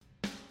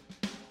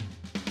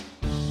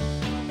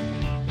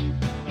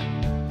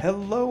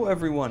Hello,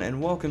 everyone,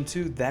 and welcome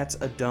to That's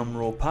a Dumb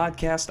Rule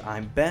podcast.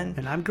 I'm Ben.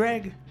 And I'm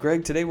Greg.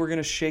 Greg, today we're going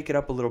to shake it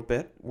up a little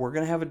bit. We're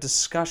going to have a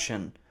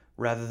discussion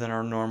rather than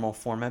our normal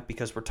format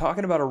because we're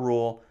talking about a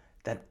rule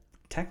that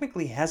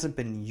technically hasn't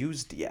been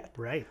used yet.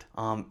 Right.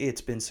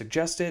 It's been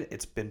suggested.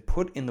 It's been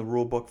put in the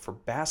rule book for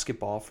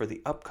basketball for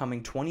the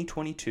upcoming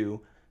 2022-2023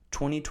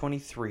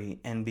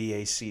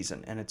 NBA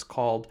season, and it's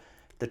called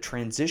the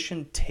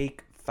transition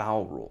take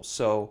foul rule.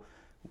 So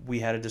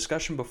we had a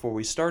discussion before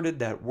we started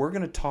that we're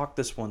going to talk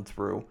this one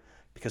through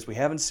because we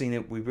haven't seen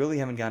it. We really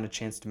haven't gotten a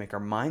chance to make our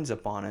minds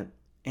up on it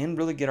and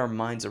really get our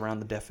minds around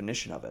the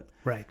definition of it.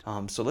 Right.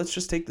 So let's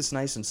just take this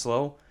nice and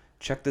slow,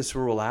 check this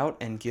rule out,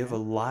 and give a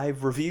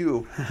live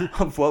review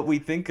of what we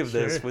think of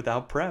this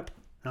without prep.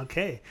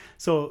 Okay.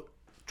 So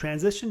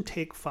transition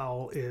take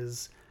foul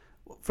is,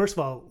 first of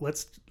all,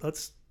 let's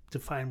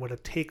define what a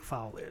take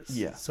foul is.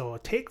 Yeah. So a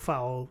take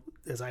foul,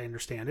 as I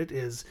understand it,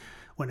 is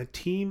when a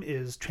team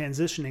is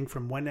transitioning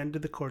from one end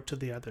of the court to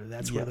the other.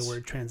 That's where the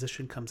word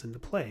transition comes into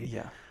play.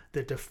 Yeah.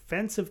 The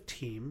defensive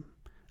team,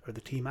 or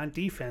the team on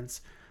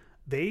defense,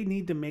 they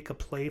need to make a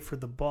play for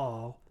the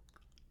ball,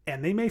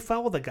 and they may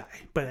foul the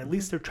guy, but at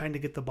least they're trying to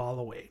get the ball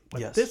away.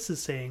 What this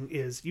is saying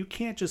is you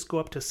can't just go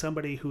up to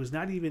somebody who's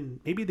not even,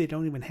 maybe they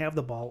don't even have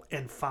the ball,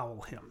 and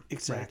foul him.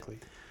 Exactly.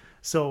 Right?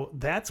 So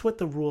that's what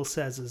the rule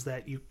says, is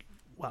that you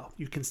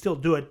can still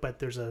do it, but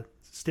there's a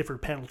stiffer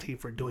penalty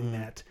for doing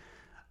that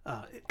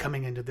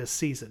coming into this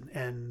season.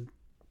 And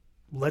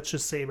let's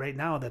just say right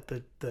now that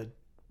the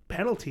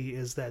penalty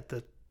is that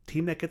the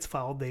team that gets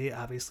fouled, they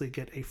obviously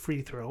get a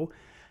free throw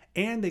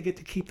and they get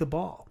to keep the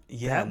ball.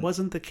 Yeah, that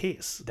wasn't the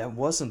case. That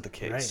wasn't the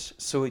case. Right.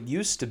 So it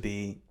used to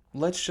be,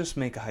 let's just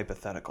make a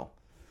hypothetical.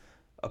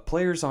 A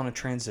player's on a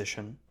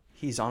transition.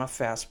 He's on a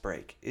fast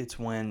break. It's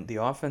when the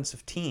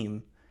offensive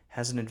team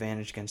has an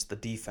advantage against the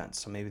defense.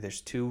 So maybe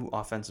there's two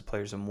offensive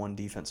players and one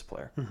defensive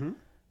player. Mm-hmm.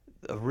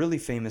 A really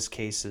famous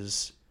case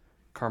is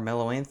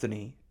Carmelo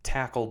Anthony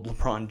tackled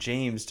LeBron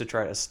James to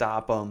try to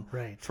stop him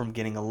from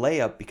getting a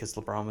layup because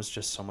LeBron was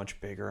just so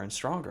much bigger and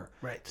stronger.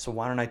 Right. So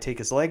why don't I take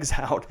his legs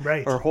out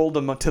or hold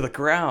him up to the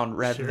ground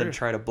rather than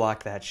try to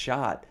block that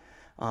shot?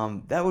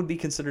 That would be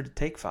considered a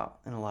take foul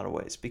in a lot of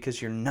ways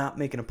because you're not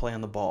making a play on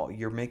the ball.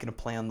 You're making a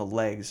play on the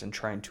legs and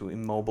trying to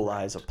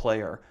immobilize a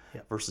player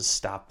versus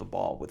stop the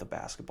ball with a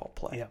basketball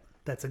play. Yeah,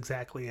 that's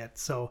exactly it.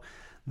 So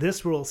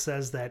this rule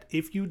says that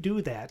if you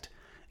do that,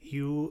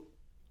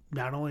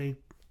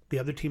 the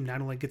other team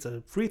not only gets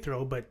a free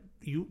throw, but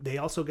they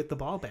also get the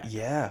ball back.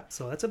 Yeah.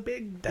 So that's a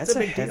big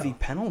heavy deal.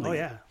 penalty. Oh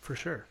yeah, for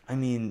sure. I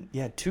mean,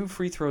 2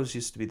 free throws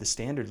used to be the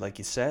standard, like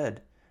you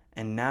said,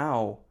 and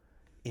now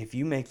if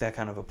you make that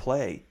kind of a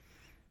play,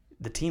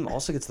 the team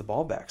also gets the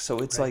ball back. So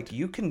it's like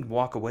you can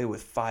walk away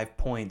with 5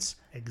 points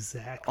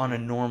on a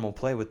normal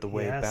play with the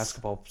way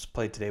basketball is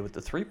played today with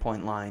the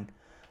 3-point line.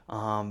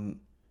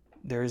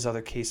 There is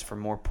other case for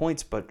more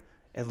points, but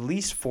at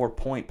least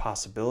 4-point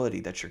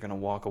possibility that you're going to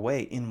walk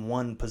away in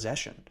one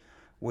possession,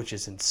 which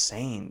is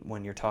insane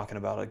when you're talking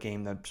about a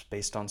game that's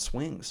based on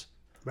swings.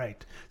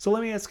 Right. So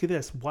let me ask you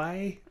this: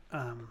 why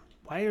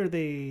are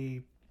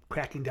they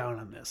cracking down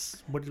on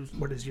this? What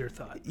is your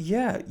thought?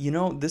 Yeah,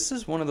 this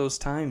is one of those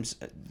times,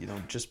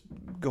 just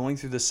going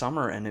through the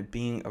summer and it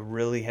being a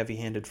really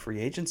heavy-handed free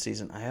agent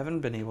season, I haven't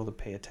been able to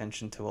pay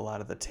attention to a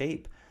lot of the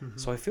tape. Mm-hmm.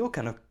 So I feel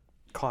kind of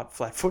caught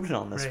flat-footed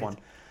on this one.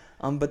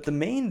 But the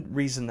main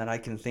reason that I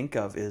can think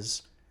of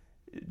is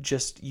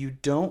just you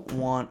don't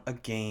want a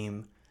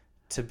game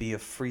to be a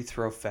free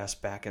throw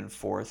fest back and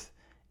forth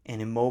and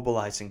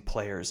immobilizing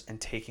players and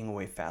taking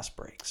away fast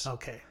breaks.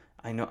 Okay.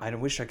 I know. I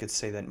wish I could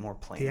say that more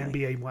plainly.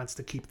 The NBA wants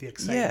to keep the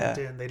excitement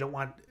in. They don't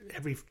want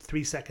every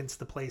 3 seconds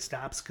the play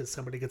stops because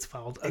somebody gets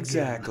fouled again.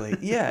 Exactly.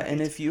 Yeah, and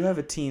if you have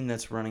a team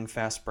that's running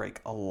fast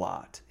break a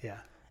lot,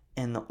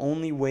 and the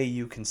only way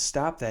you can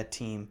stop that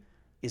team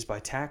is by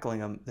tackling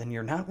them, then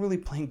you're not really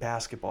playing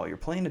basketball. You're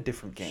playing a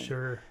different game.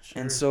 Sure.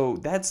 And so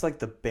that's like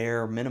the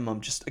bare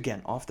minimum, just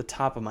again, off the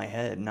top of my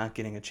head, not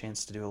getting a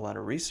chance to do a lot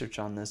of research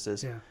on this,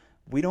 is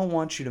we don't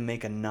want you to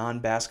make a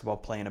non-basketball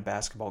play in a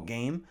basketball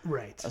game.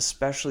 Right.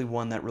 Especially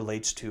one that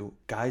relates to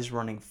guys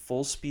running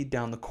full speed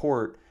down the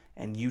court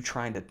and you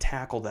trying to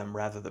tackle them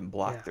rather than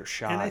block their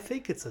shot. And I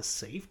think it's a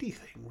safety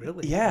thing,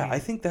 really. Yeah, I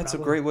think that's a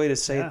great way to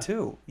say it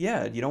too.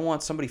 Yeah, you don't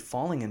want somebody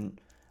falling and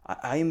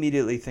I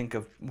immediately think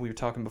of, we were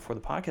talking before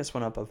the podcast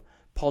went up, of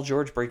Paul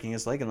George breaking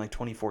his leg in like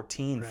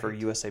 2014 for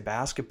USA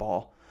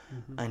Basketball.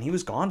 Mm-hmm. And he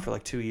was gone for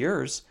like 2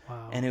 years.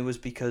 Wow. And it was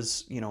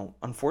because,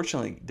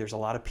 unfortunately, there's a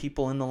lot of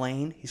people in the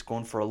lane. He's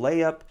going for a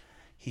layup.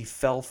 He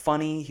fell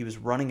funny. He was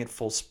running at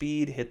full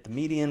speed, hit the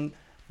median.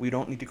 We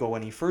don't need to go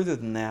any further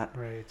than that.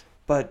 Right.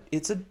 But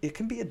it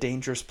can be a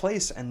dangerous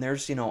place. And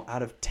there's,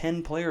 out of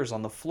 10 players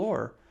on the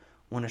floor,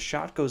 when a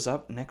shot goes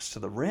up next to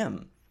the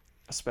rim,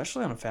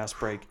 especially on a fast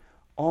break,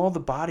 all the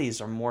bodies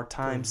are more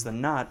times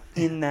than not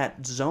in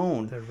that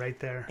zone. They're right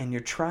there. And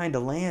you're trying to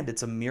land.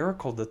 It's a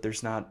miracle that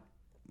there's not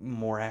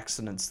more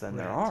accidents than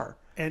there are.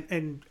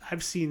 And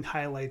I've seen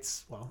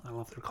highlights, well, I don't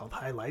know if they're called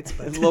highlights,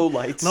 but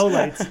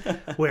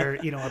lowlights, where,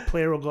 a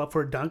player will go up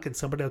for a dunk and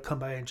somebody will come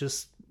by and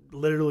just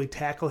literally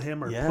tackle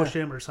him or push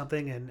him or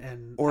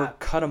something, or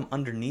cut them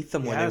underneath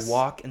them where yes. they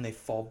walk and they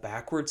fall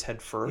backwards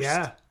head first.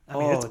 Yeah, I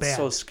mean, it's bad.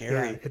 So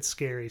scary. Yeah, it's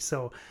scary.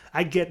 So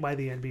I get why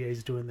the NBA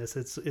is doing this.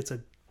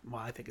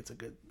 I think it's a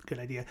good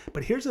idea.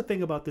 But here's the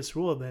thing about this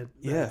rule that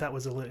I thought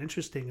was a little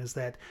interesting is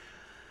that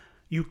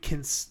you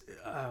can,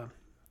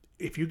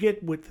 if you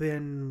get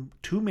within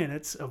 2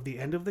 minutes of the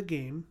end of the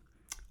game,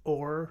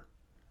 or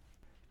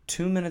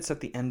 2 minutes at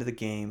the end of the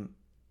game,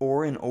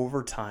 or in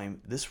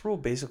overtime, this rule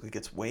basically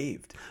gets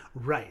waived.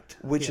 Right.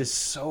 Which is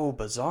so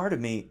bizarre to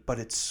me, but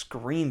it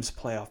screams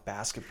playoff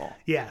basketball.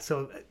 Yeah,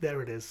 so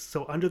there it is.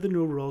 So under the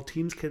new rule,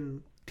 teams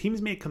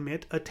may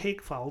commit a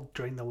take foul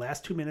during the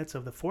last 2 minutes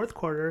of the fourth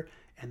quarter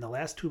and the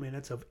last 2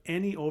 minutes of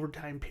any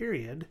overtime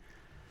period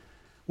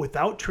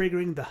without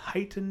triggering the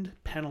heightened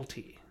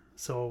penalty.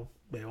 So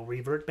they'll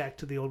revert back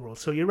to the old rule.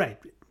 So you're right.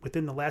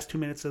 Within the last 2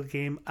 minutes of the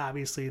game,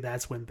 obviously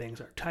that's when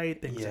things are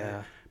tight.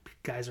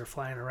 Guys are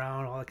flying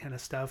around, all that kind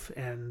of stuff.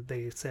 And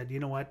they said, you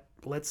know what?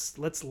 Let's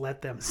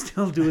let them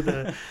still do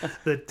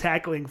the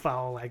tackling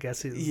foul, I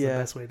guess is the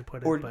best way to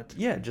put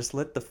it. Just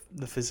let the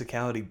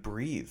physicality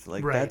breathe.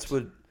 Like right. That's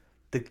what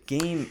the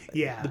game.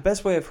 Yeah. The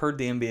best way I've heard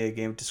the NBA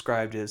game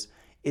described is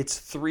it's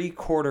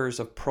 3/4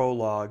 of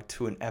prologue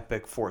to an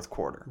epic fourth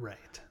quarter. Right.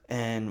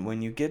 And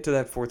when you get to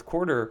that fourth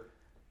quarter,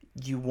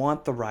 you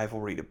want the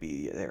rivalry to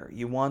be there.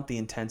 You want the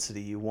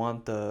intensity. You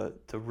want the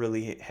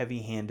really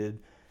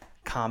heavy-handed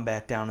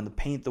combat down in the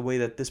paint, the way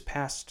that this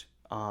past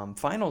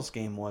finals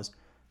game was.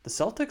 The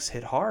Celtics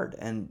hit hard,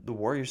 and the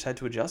Warriors had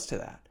to adjust to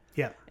that.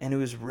 Yeah. And it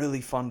was really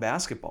fun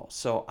basketball.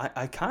 So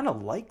I kind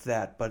of like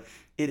that, but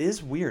it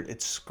is weird.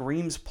 It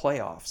screams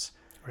playoffs,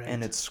 right.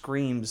 And it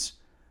screams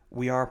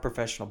we are a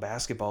professional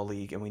basketball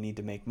league, and we need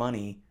to make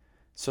money.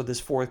 So this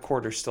fourth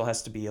quarter still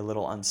has to be a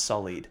little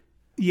unsullied.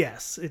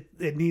 Yes,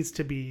 it needs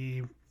to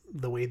be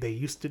the way they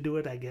used to do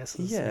it, I guess,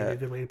 is maybe a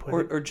good way to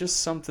put it. Or just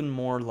something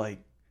more like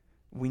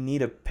we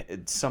need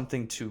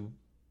something to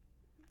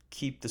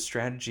keep the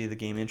strategy of the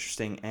game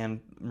interesting and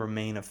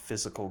remain a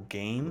physical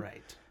game.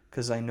 Right.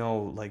 Because I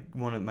know, like,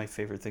 one of my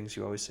favorite things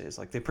you always say is,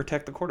 like, they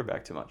protect the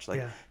quarterback too much.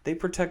 Like, they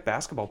protect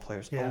basketball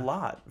players a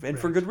lot, and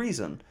for good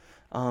reason.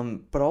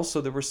 But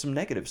also there were some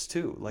negatives,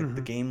 too. Like,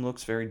 the game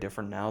looks very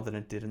different now than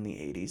it did in the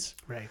 80s.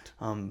 Right.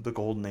 The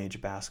golden age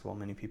of basketball,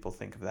 many people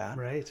think of that.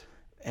 Right.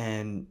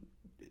 And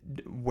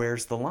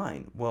where's the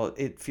line? Well,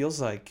 it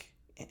feels like,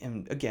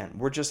 and again,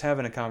 we're just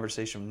having a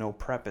conversation with no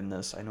prep in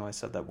this. I know I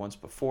said that once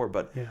before,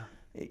 but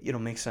it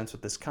makes sense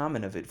with this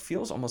comment of it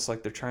feels almost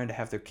like they're trying to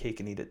have their cake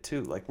and eat it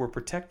too. Like we're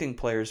protecting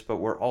players, but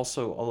we're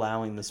also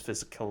allowing this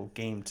physical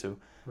game to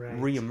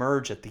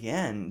reemerge at the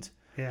end,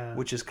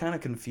 which is kind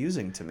of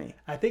confusing to me.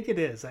 I think it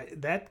is. I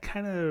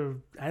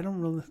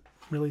don't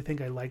really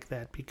think I like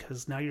that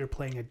because now you're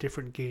playing a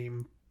different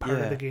game part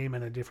of the game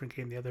and a different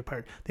game the other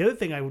part. The other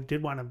thing I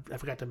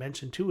forgot to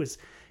mention too is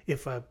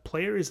if a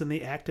player is in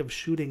the act of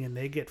shooting and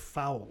they get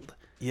fouled,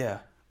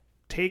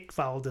 take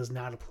foul does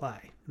not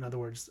apply. In other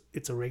words,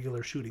 it's a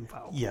regular shooting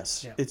foul.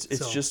 Yes,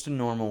 it's just a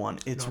normal one.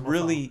 It's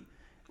really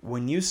foul.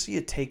 When you see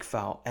a take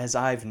foul, as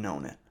I've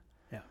known it,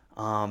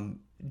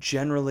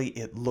 generally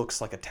it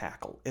looks like a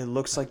tackle. It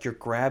looks like you're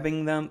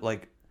grabbing them.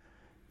 Like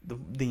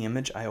the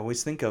image I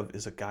always think of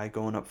is a guy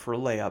going up for a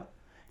layup,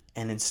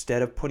 and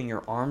instead of putting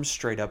your arms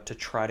straight up to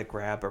try to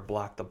grab or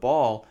block the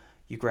ball,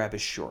 you grab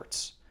his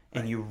shorts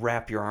and you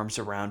wrap your arms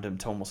around him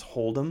to almost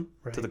hold him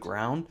to the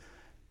ground.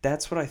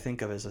 That's what I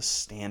think of as a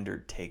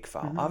standard take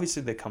foul.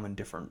 Obviously, they come in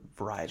different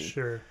variety.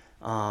 Sure.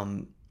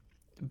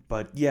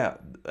 But yeah,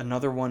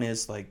 another one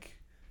is like,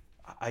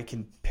 I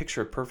can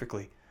picture it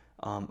perfectly.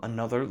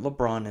 Another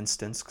LeBron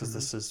instance, because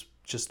this is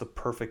just the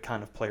perfect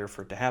kind of player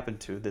for it to happen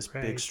to. This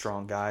big,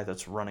 strong guy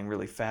that's running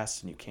really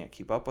fast and you can't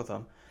keep up with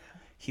him.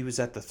 He was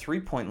at the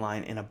three-point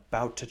line and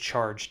about to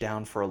charge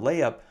down for a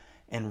layup.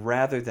 And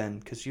rather than,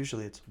 because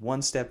usually it's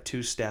one step,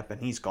 two step,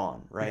 and he's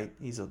gone, right?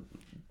 Yeah. He's a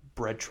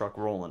brick truck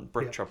rolling.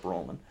 Yep.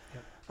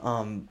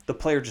 The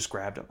player just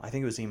grabbed him. I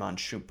think it was Iman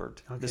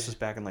Shumpert. Okay. This was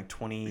back in like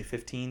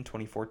 2015,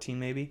 2014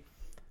 maybe.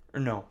 Or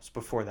no, it was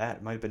before that.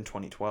 It might have been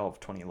 2012,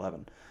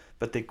 2011.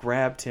 But they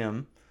grabbed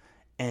him,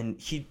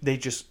 and they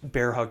just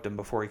bear hugged him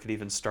before he could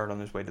even start on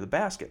his way to the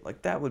basket.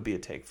 Like, that would be a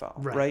take foul,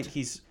 right?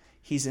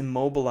 He's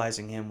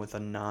immobilizing him with a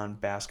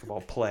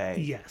non-basketball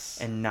play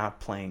and not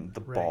playing the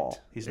ball.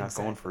 He's not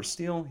going for a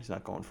steal. He's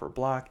not going for a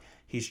block.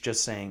 He's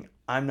just saying,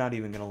 I'm not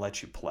even going to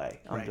let you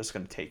play. I'm just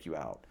going to take you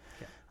out.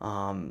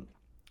 Yeah.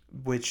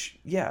 Which,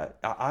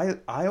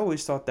 I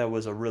always thought that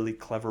was a really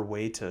clever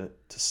way to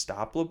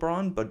stop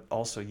LeBron, but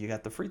also you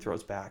got the free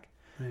throws back.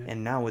 Right.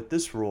 And now with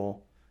this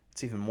rule,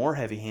 it's even more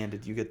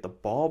heavy-handed. You get the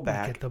ball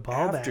back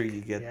after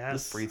you get the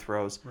free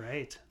throws.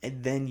 Right.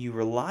 And then you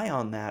rely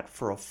on that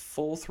for a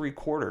full 3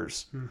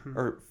 quarters.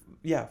 Or,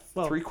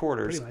 3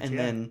 quarters. Much, and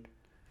then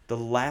the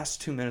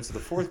last 2 minutes of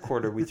the fourth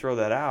quarter, we throw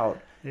that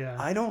out. Yeah.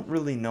 I don't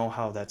really know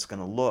how that's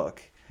going to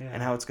look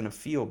and how it's going to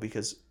feel,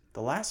 because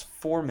the last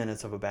 4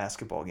 minutes of a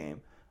basketball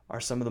game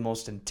are some of the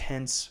most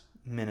intense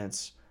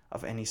minutes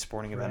of any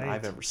sporting event Right.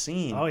 I've ever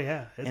seen. Oh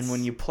yeah. And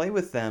when you play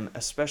with them,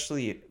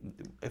 especially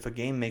if a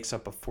game makes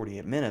up of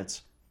 48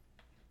 minutes,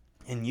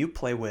 and you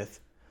play with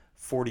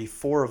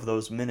 44 of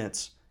those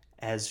minutes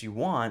as you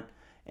want,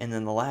 and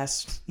then the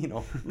last,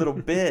 little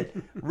bit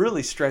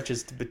really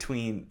stretches to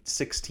between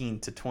 16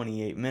 to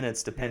 28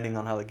 minutes, depending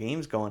on how the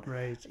game's going.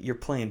 Right. You're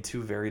playing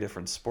two very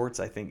different sports,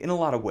 I think, in a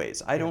lot of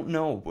ways. I don't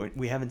know.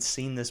 We haven't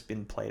seen this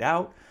been played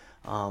out.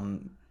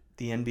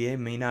 The NBA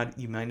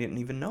you might not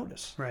even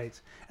notice. Right.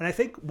 And I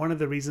think one of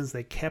the reasons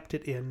they kept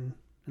it in,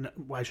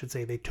 well, I should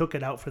say they took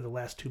it out for the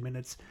last 2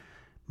 minutes,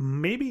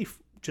 maybe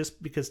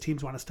just because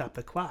teams want to stop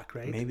the clock,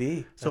 right?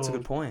 Maybe. That's a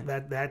good point.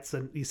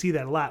 You see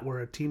that a lot where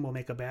a team will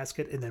make a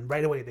basket and then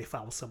right away they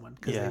foul someone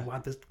because Yeah. they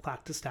want the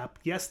clock to stop.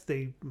 Yes,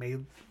 they may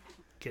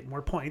get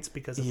more points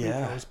because of free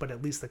throws, but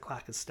at least the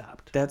clock is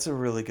stopped. That's a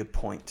really good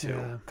point, too.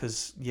 Yeah.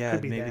 Because,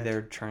 Could be maybe that.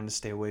 they're trying to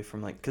stay away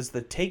from, because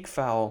the take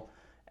foul,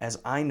 as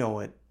I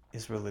know it,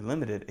 is really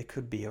limited. It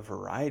could be a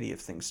variety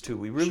of things, too.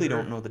 We really Sure.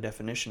 don't know the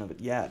definition of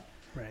it yet.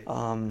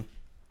 Right.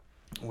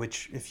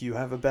 Which, if you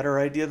have a better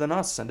idea than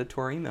us, send it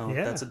to our email.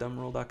 Yeah. That's a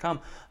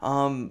dumbRule.com.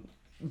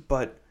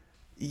 But,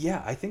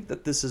 yeah, I think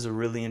that this is a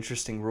really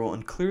interesting rule.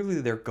 And clearly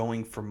they're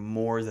going for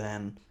more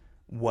than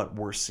what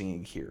we're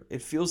seeing here.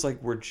 It feels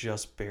like we're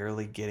just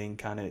barely getting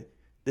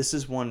this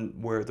is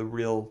one where the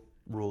real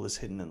rule is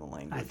hidden in the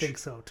language. I think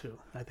so too.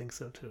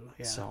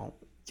 Yeah. So,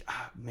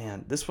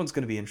 man, this one's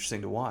going to be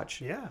interesting to watch.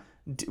 Yeah.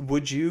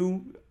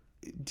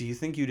 Do you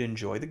think you'd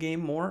enjoy the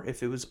game more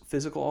if it was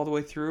physical all the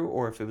way through,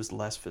 or if it was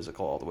less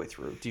physical all the way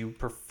through? Do you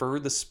prefer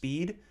the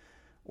speed,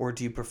 or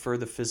do you prefer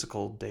the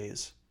physical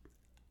days?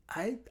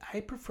 I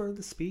prefer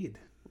the speed.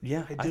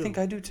 Yeah, I think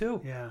I do too.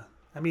 Yeah.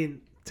 I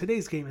mean,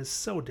 today's game is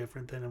so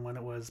different than when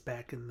it was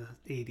back in the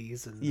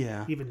 80s and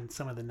even in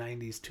some of the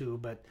 90s too.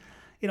 But,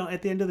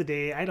 at the end of the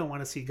day, I don't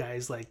want to see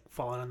guys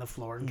falling on the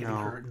floor and getting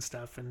hurt and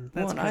stuff. And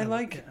that's I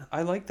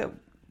like that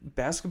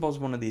basketball is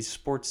one of these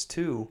sports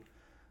too,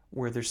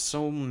 where there's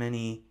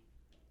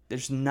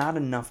not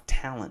enough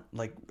talent.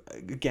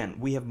 Again,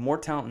 we have more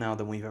talent now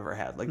than we've ever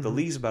had. The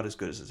league's about as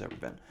good as it's ever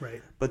been.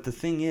 Right. But the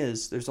thing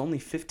is, there's only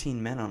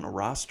 15 men on a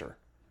roster.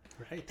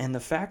 Right. And the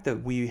fact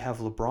that we have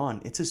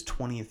LeBron, it's his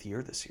 20th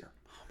year this year.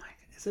 Oh my,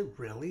 is it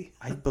really?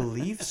 I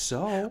believe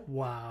so.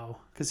 Wow.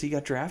 Because he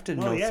got drafted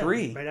in Well,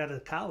 03. right out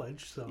of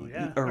college, so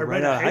yeah. Or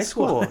right out of high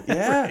school.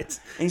 Yeah. Right.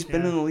 And he's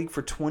been in the league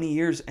for 20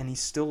 years, and he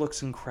still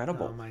looks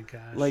incredible. Oh my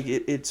gosh.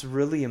 It's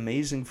really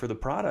amazing for the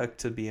product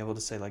to be able to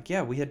say,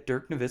 we had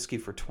Dirk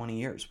Nowitzki for 20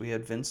 years. We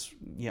had Vince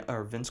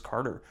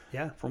Carter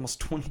for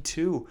almost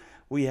 22.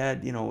 We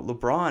had,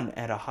 LeBron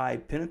at a high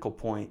pinnacle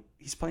point.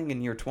 He's playing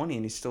in year 20,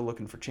 and he's still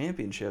looking for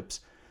championships.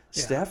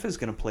 Yeah. Steph is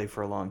going to play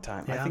for a long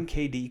time. Yeah. I think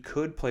KD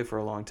could play for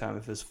a long time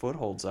if his foot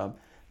holds up.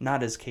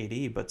 Not as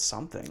KD, but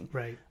something.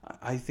 Right.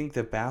 I think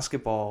that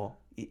basketball,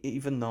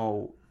 even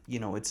though,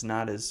 it's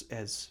not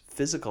as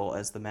physical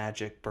as the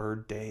Magic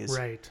Bird days,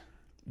 Right.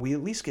 we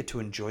at least get to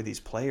enjoy these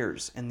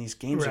players. And these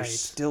games are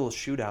still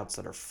shootouts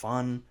that are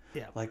fun.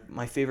 Yeah.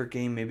 My favorite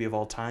game maybe of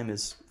all time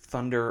is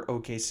Thunder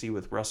OKC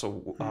with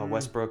Russell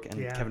Westbrook and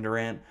Kevin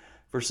Durant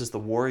versus the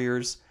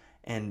Warriors.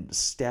 And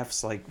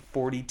Steph's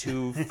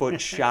 42-foot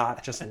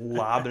shot, just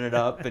lobbing it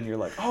up, and you're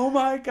like, oh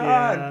my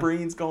God, Yeah.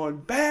 Breen's going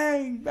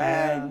bang,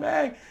 bang,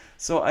 bang.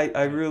 So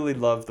I really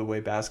love the way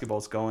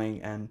basketball's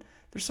going, and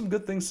there's some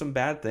good things, some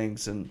bad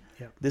things, and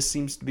this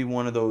seems to be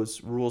one of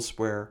those rules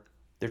where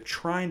they're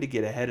trying to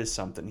get ahead of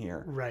something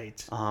here. Right.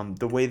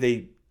 The way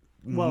they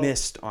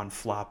missed on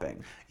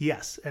flopping.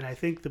 Yes, and I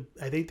think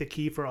the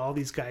key for all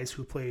these guys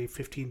who play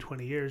 15,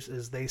 20 years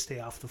is they stay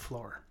off the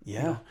floor.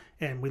 Yeah.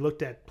 And we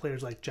looked at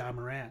players like Ja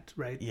Morant,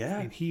 right? Yeah.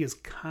 I mean, he is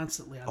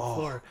constantly on the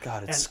floor.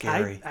 God, it's and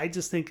scary. I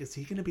just think, is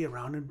he going to be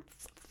around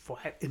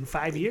in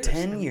 5 years?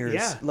 10 years.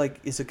 Yeah.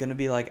 Is it going to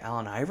be like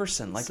Allen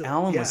Iverson? So,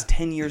 Allen was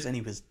 10 years and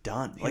he was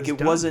done. was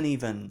done. Wasn't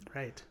even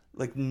Right.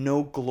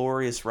 no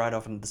glorious ride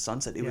off into the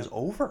sunset. It was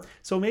over.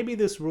 So maybe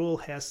this rule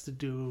has to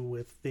do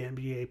with the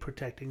NBA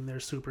protecting their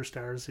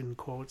superstars in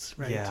quotes,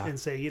 right? Yeah. And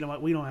say, you know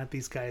what, we don't want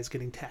these guys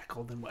getting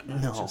tackled and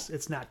whatnot. No.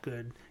 It's not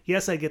good.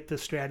 Yes, I get the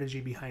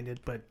strategy behind it,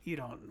 but we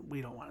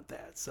don't want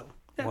that. So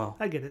Well,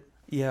 I get it.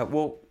 Yeah,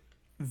 well,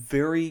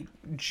 very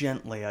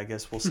gently, I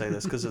guess we'll say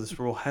this, because this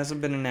rule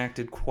hasn't been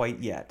enacted quite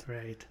yet.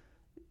 Right.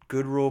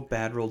 Good rule,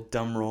 bad rule,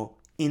 dumb rule.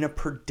 In a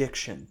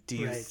prediction,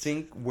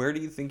 where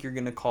do you think you're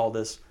going to call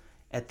this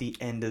at the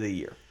end of the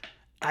year?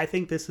 I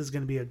think this is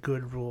going to be a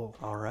good rule.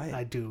 All right.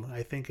 I do.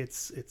 I think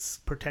it's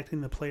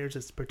protecting the players.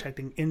 It's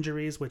protecting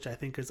injuries, which I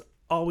think is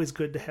always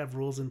good to have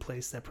rules in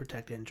place that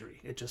protect injury.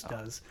 It just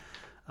does.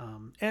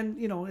 And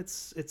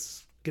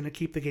it's going to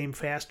keep the game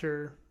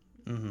faster.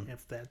 Mm-hmm.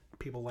 If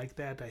people like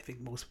that, I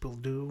think most people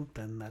do,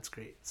 then that's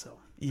great. So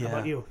how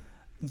about you?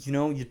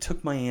 You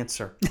took my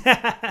answer.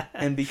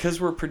 And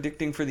because we're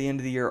predicting for the end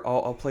of the year,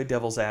 I'll play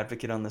devil's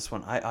advocate on this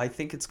one. I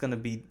think it's going to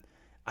be,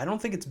 I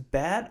don't think it's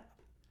bad,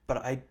 but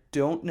I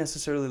don't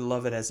necessarily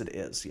love it as it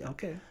is yet.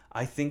 Okay.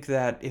 I think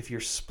that if you're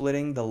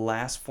splitting the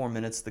last 4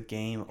 minutes of the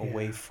game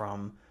away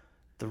from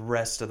the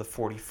rest of the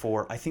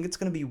 44. I think it's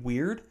going to be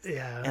weird.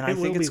 Yeah, and I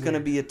think it's going to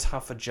be a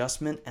tough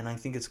adjustment, and I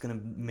think it's going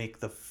to make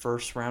the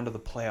first round of the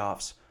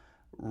playoffs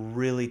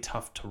really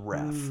tough to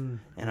ref.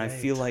 And I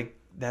feel like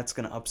that's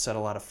going to upset a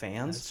lot of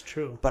fans. That's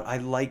true. But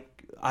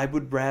I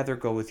would rather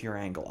go with your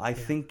angle. I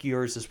think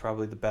yours is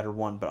probably the better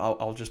one, but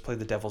I'll just play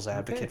the devil's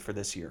advocate for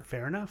this year.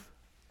 Fair enough.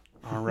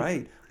 All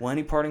right. Well,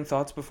 any parting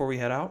thoughts before we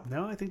head out?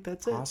 No, I think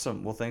that's it.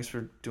 Awesome. Well, thanks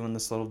for doing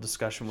this little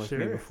discussion with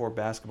me before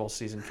basketball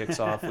season kicks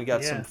off. We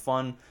got some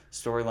fun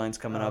storylines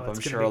coming up.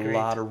 I'm sure a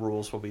lot of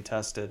rules will be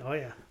tested. Oh,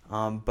 yeah.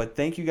 But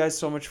thank you guys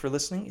so much for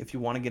listening. If you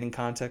want to get in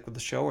contact with the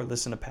show or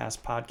listen to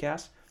past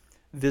podcasts,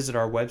 visit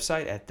our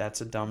website at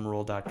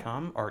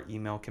that'sadumbrule.com. Our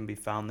email can be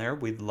found there.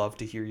 We'd love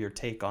to hear your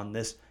take on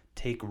this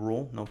take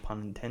rule, no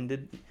pun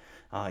intended,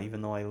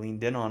 even though I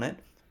leaned in on it.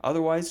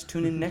 Otherwise,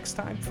 tune in next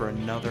time for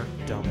another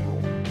dumb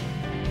rule.